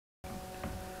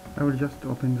I will just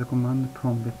open the command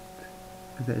prompt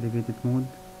the elevated mode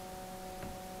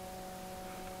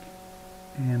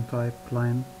and type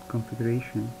client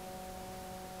configuration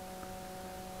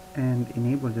and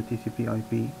enable the TCP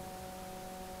IP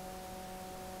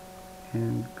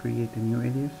and create a new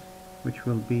alias which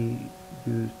will be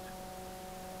used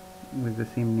with the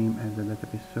same name as the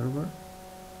database server.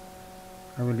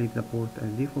 I will leave the port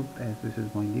as default as this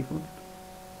is my default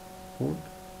port.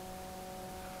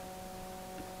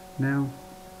 Now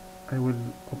I will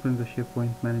open the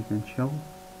SharePoint Management Shell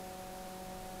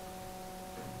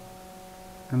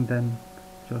and then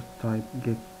just type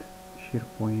get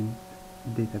SharePoint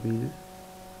databases,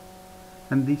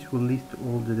 and this will list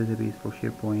all the database for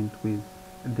SharePoint with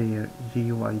their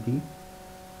GUID.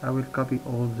 I will copy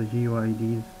all the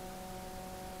GUIDs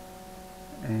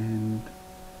and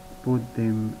put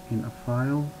them in a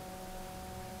file,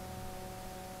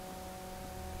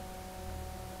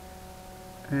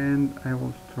 and I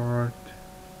will start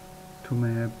to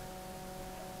map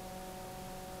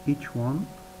each one.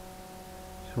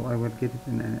 So I will get it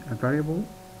in a variable,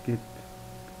 get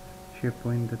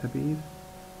SharePoint database,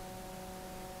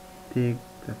 take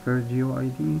the first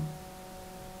GUID,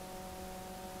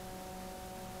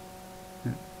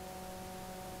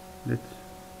 let's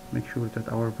make sure that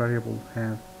our variable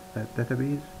have that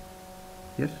database,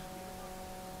 yes,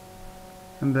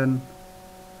 and then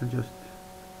I'll just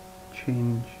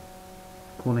change,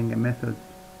 calling a method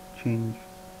change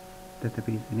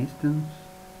database instance,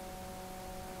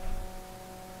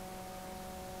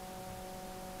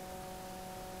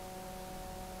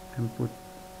 and put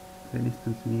the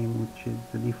instance name which is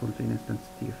the default instance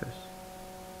TFS,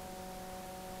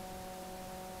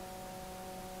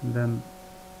 and then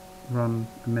run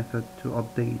a method to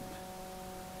update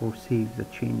or save the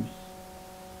changes.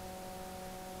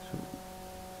 So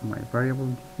my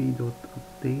variable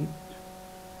db.update,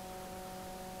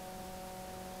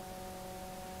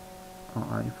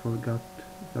 I forgot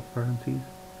the parentheses,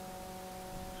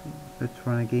 so let's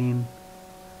run again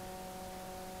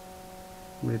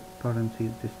with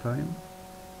parentheses this time.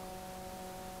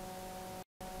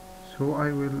 So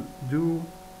I will do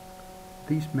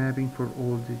this mapping for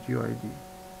all the GUID.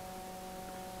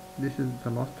 This is the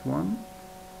last one.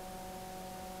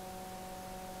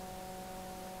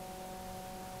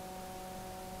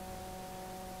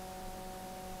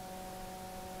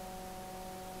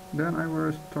 Then I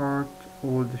will start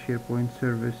all the SharePoint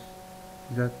service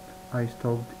that I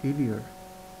stopped earlier.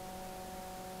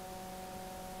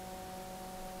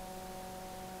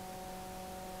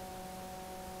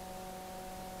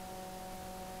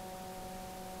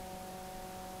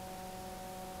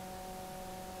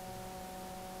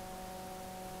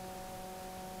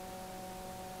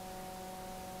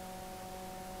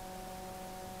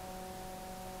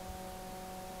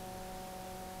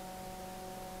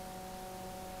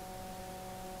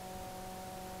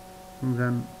 And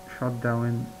then shut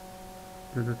down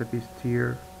the database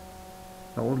tier,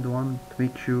 the old one, to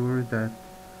make sure that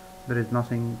there is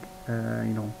nothing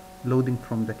loading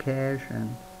from the cache,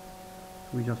 and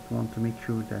we just want to make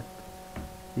sure that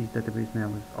this database now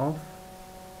is off.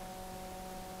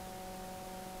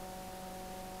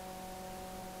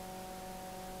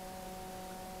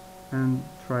 And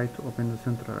try to open the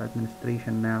central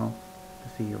administration now to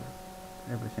see if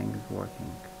everything is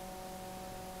working.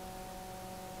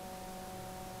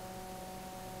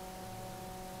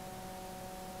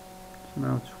 So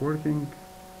now it's working,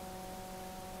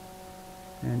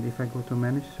 and if I go to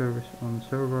manage service on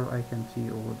server, I can see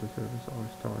all the services are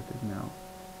started now.